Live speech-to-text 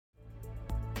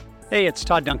Hey, it's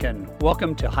Todd Duncan.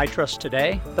 Welcome to High Trust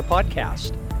Today, the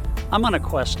podcast. I'm on a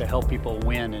quest to help people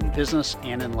win in business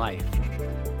and in life.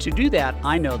 To do that,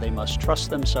 I know they must trust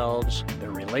themselves,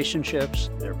 their relationships,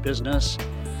 their business,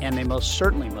 and they most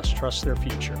certainly must trust their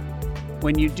future.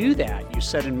 When you do that, you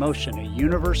set in motion a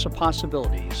universe of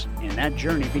possibilities, and that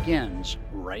journey begins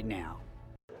right now.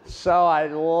 So I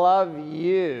love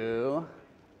you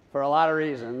for a lot of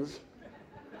reasons.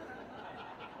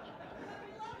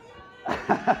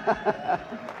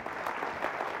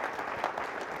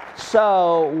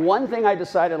 So one thing I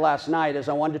decided last night is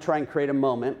I wanted to try and create a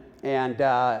moment and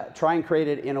try and create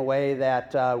it in a way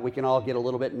that we can all get a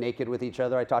little bit naked with each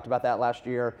other. I talked about that last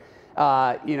year.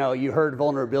 You heard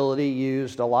vulnerability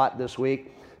used a lot this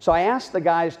week. So I asked the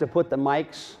guys to put the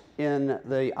mics in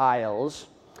the aisles,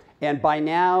 and by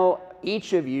now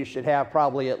each of you should have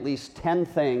probably at least 10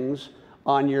 things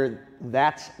on your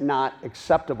that's not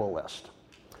acceptable list.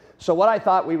 So what I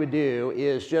thought we would do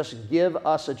is just give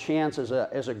us a chance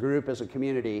as a group, as a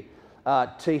community,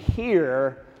 to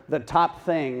hear the top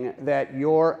thing that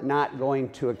you're not going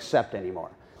to accept anymore.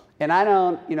 And I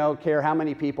don't, care how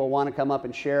many people want to come up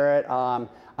and share it.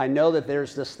 I know that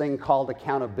there's this thing called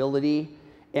accountability,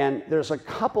 and there's a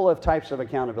couple of types of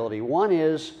accountability. One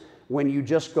is when you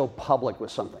just go public with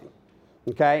something,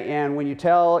 okay? And when you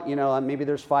tell, maybe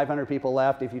there's 500 people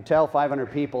left. If you tell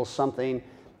 500 people something,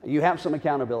 you have some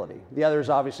accountability. The other is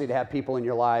obviously to have people in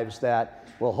your lives that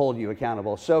will hold you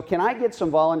accountable. So can I get some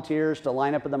volunteers to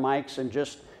line up at the mics and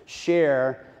just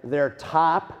share their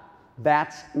top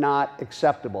that's not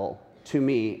acceptable to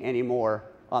me anymore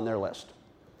on their list?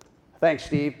 Thanks,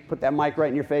 Steve. Put that mic right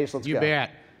in your face. Let's go. You bet.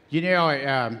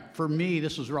 For me,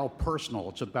 this is real personal.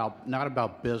 It's not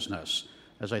about business.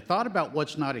 As I thought about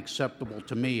what's not acceptable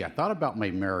to me, I thought about my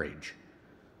marriage.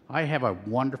 I have a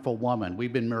wonderful woman.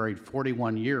 We've been married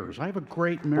 41 years. I have a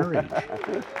great marriage.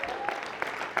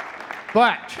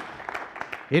 But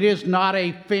it is not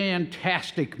a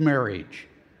fantastic marriage.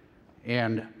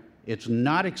 And it's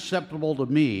not acceptable to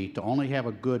me to only have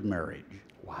a good marriage.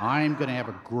 Wow. I'm going to have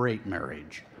a great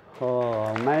marriage.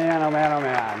 Oh, man, oh, man, oh,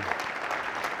 man.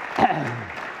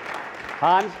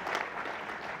 Hans?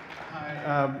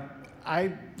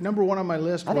 Hi. Number one on my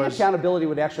list I think accountability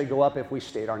would actually go up if we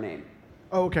state our name.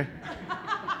 Oh, okay.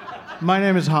 My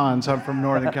name is Hans. I'm from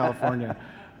Northern California.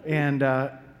 And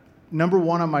number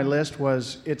one on my list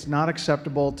was it's not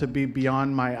acceptable to be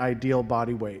beyond my ideal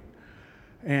body weight.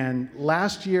 And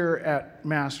last year at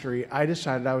Mastery, I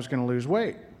decided I was going to lose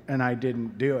weight, and I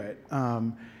didn't do it.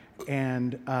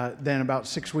 Then about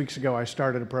 6 weeks ago, I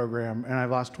started a program, and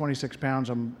I've lost 26 pounds.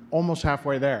 I'm almost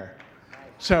halfway there.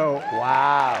 So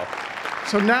wow.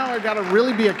 So now I've got to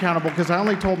really be accountable because I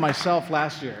only told myself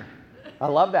last year. I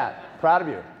love that. Proud of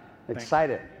you.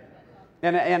 Excited.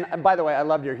 And by the way, I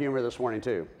loved your humor this morning,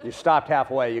 too. You stopped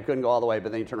halfway. You couldn't go all the way,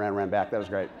 but then you turned around and ran back. That was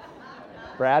great.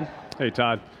 Brad? Hey,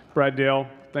 Todd. Brad Dale,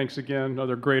 thanks again.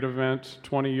 Another great event,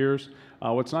 20 years.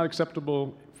 What's not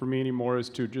acceptable for me anymore is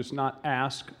to just not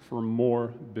ask for more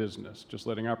business. Just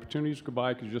letting opportunities go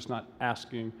by because you're just not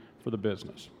asking for the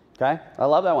business. Okay. I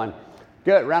love that one.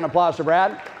 Good. Round of applause to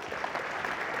Brad.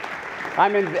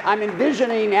 I'm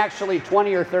envisioning actually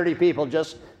 20 or 30 people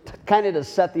just kind of to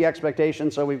set the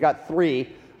expectation. So we've got 3.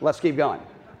 Let's keep going.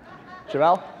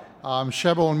 Chevelle? I'm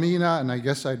Shebel Mina, and I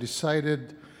guess I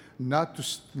decided not to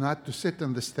sit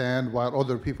in the stand while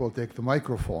other people take the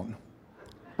microphone.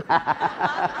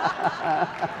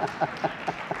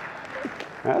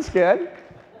 That's good.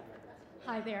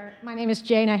 Hi there. My name is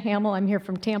Jana Hamill. I'm here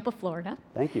from Tampa, Florida.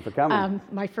 Thank you for coming.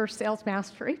 My first sales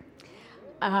mastery.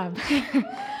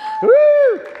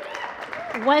 Woo!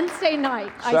 Wednesday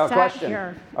night, I sat question.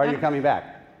 here. Are you coming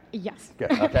back? Yes.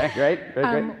 Good. Okay, great.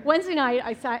 Wednesday night,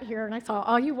 I sat here and I saw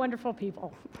all you wonderful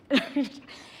people.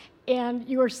 And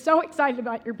you were so excited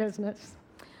about your business.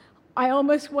 I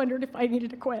almost wondered if I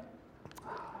needed to quit.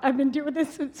 I've been doing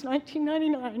this since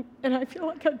 1999, and I feel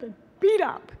like I've been beat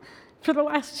up for the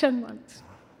last 10 months.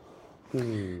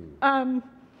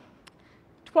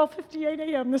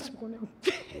 12:58 a.m. this morning.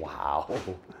 Wow.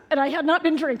 And I had not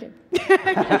been drinking.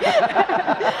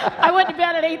 I went to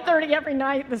bed at 8:30 every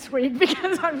night this week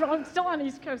because I'm still on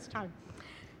East Coast time.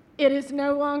 It is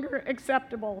no longer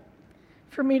acceptable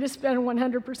for me to spend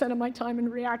 100% of my time in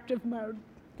reactive mode.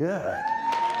 Good.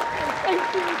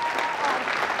 Thank you.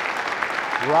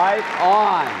 Right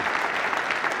on.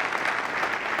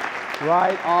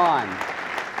 Right on.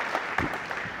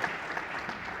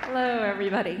 Hello,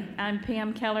 everybody. I'm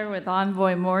Pam Keller with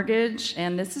Envoy Mortgage,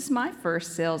 and this is my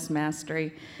first sales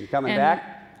mastery. You coming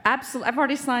back? Absolutely. I've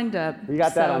already signed up. You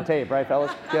got that on tape, right,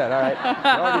 fellas? Good, all right. You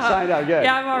already signed up, good.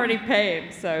 Yeah, I've already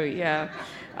paid, so yeah.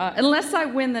 Unless I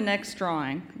win the next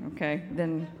drawing, okay,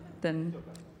 then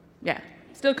yeah,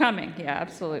 still coming. Yeah,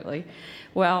 absolutely.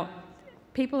 Well,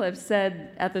 people have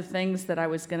said other things that I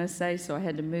was going to say, so I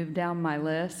had to move down my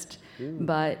list.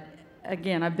 But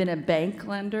again, I've been a bank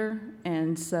lender,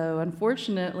 and so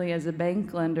unfortunately, as a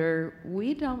bank lender,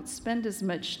 we don't spend as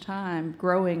much time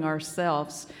growing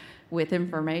ourselves with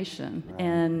information. Right.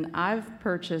 And I've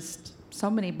purchased so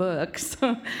many books,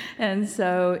 and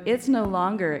so it's no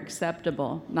longer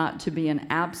acceptable not to be an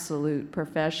absolute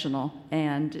professional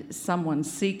and someone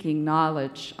seeking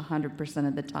knowledge 100%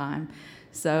 of the time.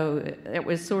 So it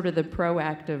was sort of the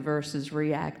proactive versus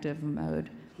reactive mode.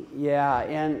 Yeah,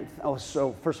 and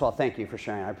so first of all, thank you for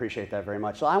sharing. I appreciate that very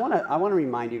much. So I want to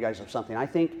remind you guys of something. I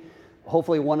think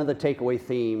hopefully one of the takeaway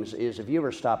themes is if you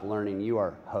ever stop learning, you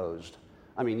are hosed.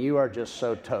 I mean, you are just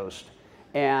so toast.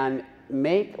 And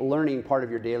make learning part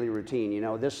of your daily routine. You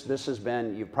know, this has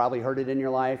been, you've probably heard it in your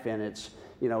life, and it's,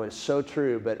 you know, it's so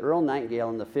true. But Earl Nightingale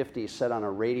in the 50s said on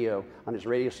his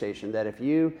radio station that if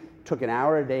you took an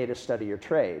hour a day to study your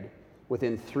trade,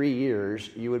 within 3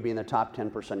 years, you would be in the top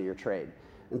 10% of your trade.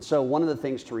 And so one of the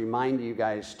things to remind you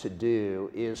guys to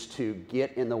do is to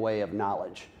get in the way of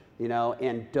knowledge, you know,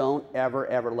 and don't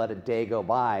ever let a day go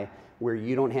by where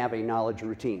you don't have a knowledge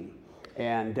routine.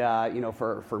 And, you know,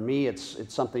 for me, it's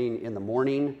something in the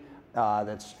morning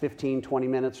that's 15, 20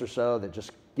 minutes or so that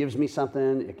just gives me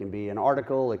something. It can be an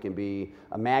article, it can be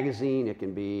a magazine, it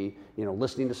can be, you know,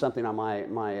 listening to something on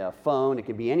my phone. It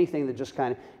can be anything that just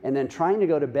kind of, and then trying to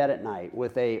go to bed at night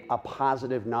with a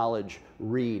positive knowledge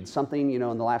read. Something, you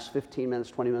know, in the last 15 minutes,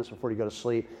 20 minutes before you go to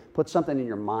sleep, put something in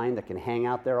your mind that can hang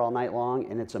out there all night long,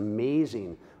 and it's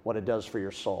amazing what it does for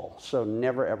your soul. So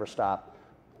never, ever stop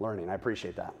learning. I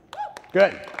appreciate that.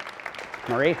 Good.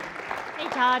 Marie? Hey,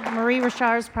 Todd. Marie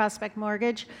Richards, Prospect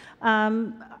Mortgage.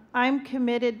 I'm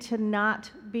committed to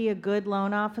not be a good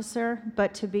loan officer,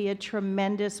 but to be a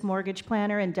tremendous mortgage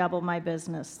planner and double my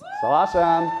business. So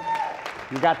awesome.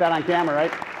 You got that on camera,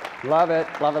 right? Love it,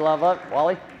 love it, love it.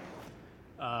 Wally?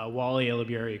 Wally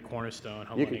Elibieri, Cornerstone.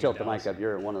 You can tilt the mic up.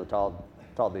 You're one of the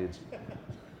tall dudes.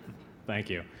 Thank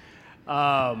you.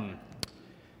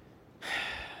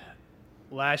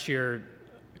 Last year,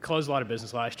 closed a lot of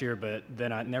business last year, but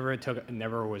then I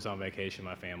never was on vacation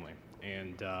with my family.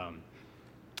 And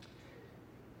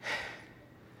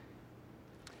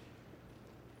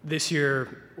this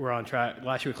year we're on track.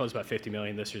 Last year we closed about 50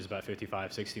 million. This year's about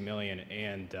 55, 60 million.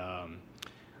 And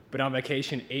been on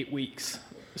vacation 8 weeks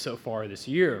so far this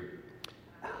year.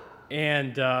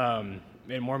 And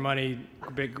made more money,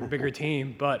 bigger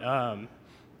team. But I'm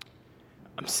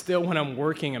still, when I'm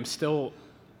working, I'm still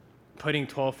putting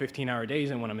 12, 15-hour days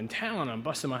in. When I'm in town, I'm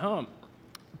busting my hump.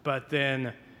 But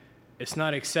then it's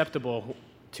not acceptable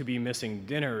to be missing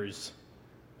dinners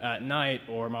at night,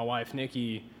 or my wife,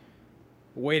 Nikki,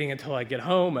 waiting until I get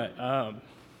home at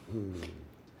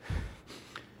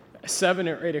 7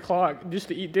 or 8 o'clock just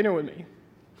to eat dinner with me.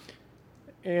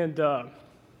 And the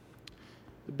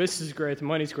business is great, the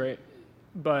money's great,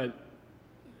 but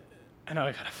I know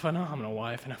I got a phenomenal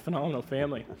wife and a phenomenal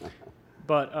family.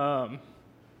 But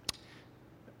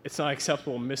it's not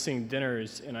acceptable missing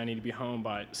dinners, and I need to be home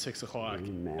by 6 o'clock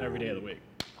every day of the week.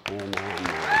 Amen.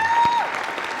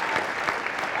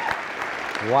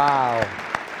 Wow.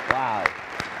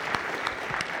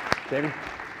 David?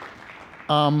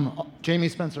 Jamie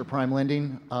Spencer, Prime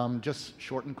Lending. Just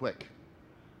short and quick.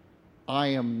 I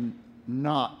am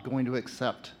not going to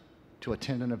accept to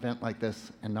attend an event like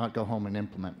this and not go home and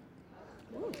implement.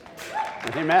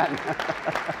 Amen.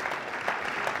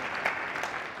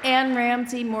 Ann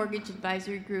Ramsey, Mortgage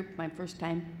Advisory Group, my first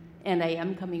time, and I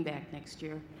am coming back next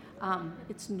year.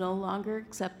 It's no longer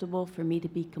acceptable for me to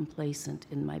be complacent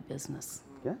in my business.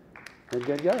 Good.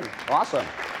 Awesome.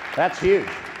 That's huge.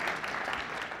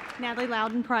 Natalie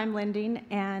Loudon, Prime Lending,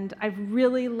 and I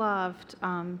really loved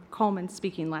Coleman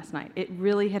speaking last night. It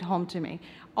really hit home to me,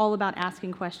 all about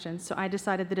asking questions. So I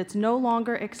decided that it's no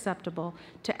longer acceptable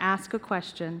to ask a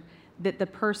question that the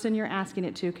person you're asking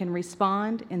it to can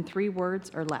respond in 3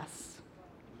 words or less.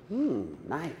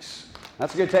 Nice.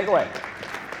 That's a good takeaway.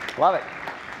 Love it.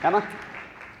 Emma?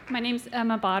 My name's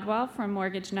Emma Bodwell from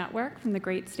Mortgage Network from the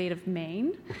great state of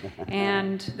Maine.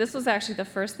 And this was actually the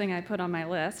first thing I put on my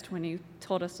list when you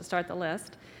told us to start the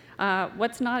list.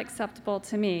 What's not acceptable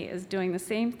to me is doing the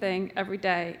same thing every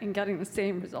day and getting the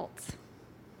same results.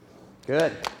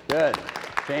 Good.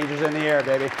 Changes in the air,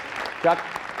 baby. Chuck?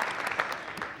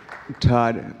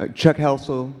 Todd, Chuck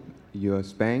Helsel,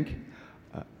 U.S. Bank.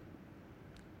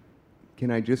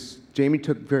 Jamie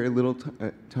took very little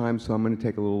time, so I'm going to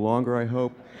take a little longer, I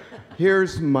hope.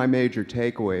 Here's my major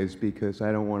takeaways, because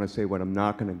I don't want to say what I'm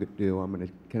not going to do.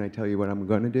 Can I tell you what I'm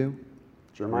going to do?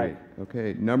 Sure might.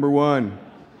 Okay. Number one,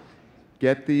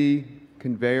 get the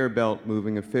conveyor belt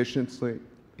moving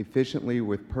efficiently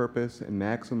with purpose and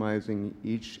maximizing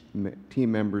each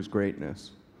team member's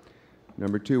greatness.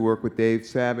 Number two, work with Dave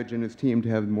Savage and his team to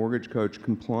have Mortgage Coach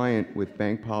compliant with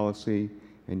bank policy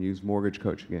and use Mortgage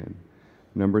Coach again.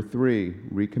 Number three,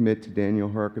 recommit to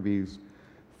Daniel Harkavy's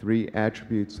 3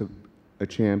 attributes of a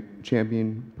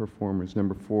champion performers.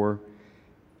 Number four,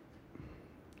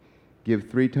 give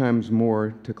 3 times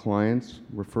more to clients,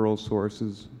 referral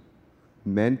sources,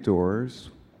 mentors,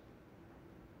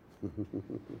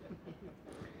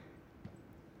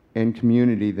 and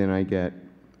community than I get.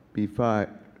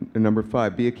 Number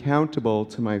 5, be accountable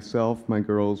to myself, my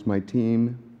girls, my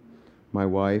team, my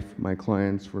wife, my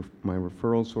clients, my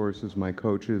referral sources, my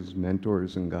coaches,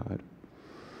 mentors, and God.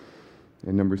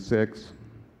 And number 6,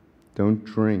 don't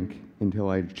drink until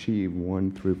I achieve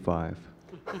 1 through 5.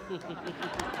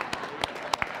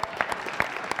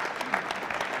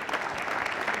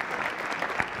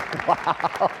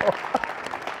 Wow.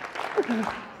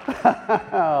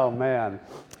 Oh, man.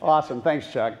 Awesome. Thanks,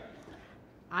 Chuck.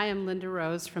 I am Linda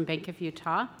Rose from Bank of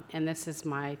Utah, and this is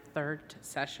my 3rd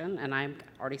session, and I'm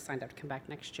already signed up to come back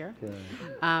next year.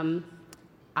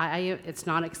 It's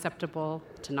not acceptable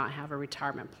to not have a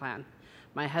retirement plan.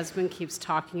 My husband keeps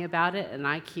talking about it, and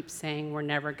I keep saying we're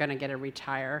never going to get to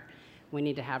retire. We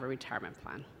need to have a retirement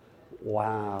plan.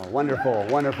 Wow, wonderful,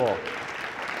 wonderful.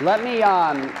 Let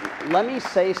me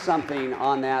say something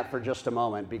on that for just a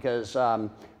moment, because I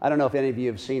don't know if any of you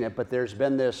have seen it, but there's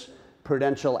been this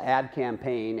Prudential ad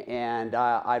campaign, and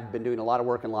I've been doing a lot of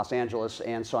work in Los Angeles,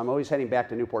 and so I'm always heading back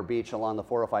to Newport Beach along the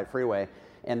 405 freeway,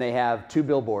 and they have 2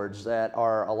 billboards that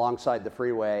are alongside the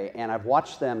freeway, and I've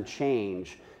watched them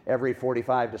change every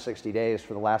 45 to 60 days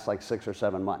for the last like 6 or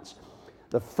 7 months.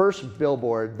 The first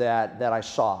billboard that I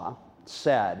saw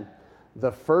said,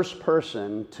 "The first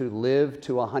person to live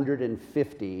to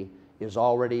 150 is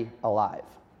already alive."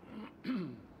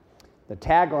 The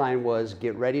tagline was,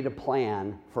 "Get ready to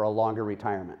plan for a longer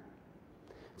retirement."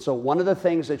 So one of the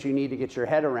things that you need to get your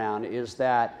head around is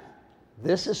that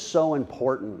this is so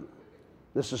important.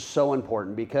 This is so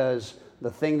important, because the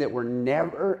thing that we're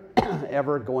never,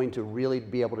 ever going to really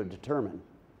be able to determine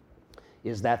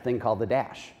is that thing called the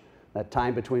dash. That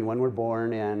time between when we're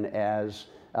born and, as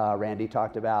Randy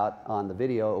talked about on the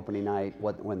video opening night,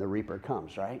 when the Reaper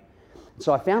comes, right?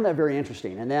 So I found that very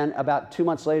interesting. And then about 2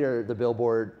 months later, the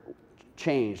billboard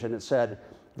changed, and it said,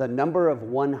 "The number of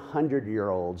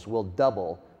 100-year-olds will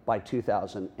double by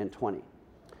 2020.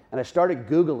 And I started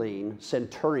Googling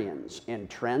centurions and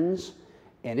trends,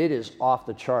 and it is off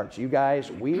the charts. You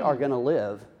guys, we are going to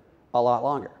live a lot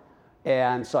longer.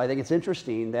 And so I think it's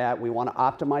interesting that we want to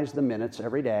optimize the minutes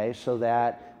every day so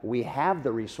that we have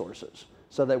the resources,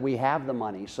 so that we have the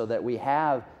money, so that we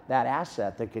have that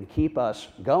asset that can keep us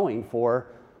going for,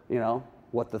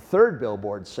 what the 3rd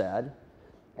billboard said.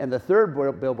 And the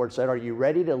 3rd billboard said, "Are you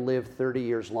ready to live 30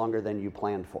 years longer than you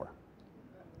planned for?"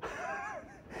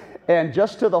 And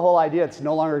just to the whole idea, it's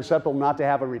no longer acceptable not to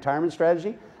have a retirement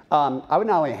strategy. I would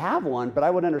not only have one, but I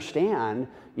would understand,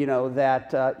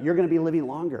 that you're going to be living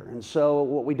longer. And so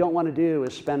what we don't want to do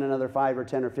is spend another 5 or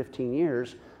 10 or 15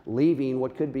 years leaving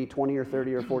what could be $20 or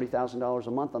 $30 or $40,000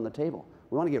 a month on the table.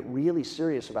 We want to get really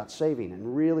serious about saving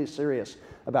and really serious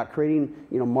about creating,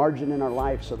 margin in our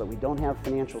life so that we don't have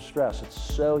financial stress. It's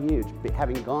so huge. But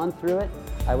having gone through it,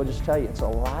 I will just tell you, it's a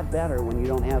lot better when you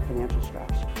don't have financial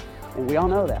stress. And we all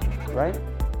know that, right?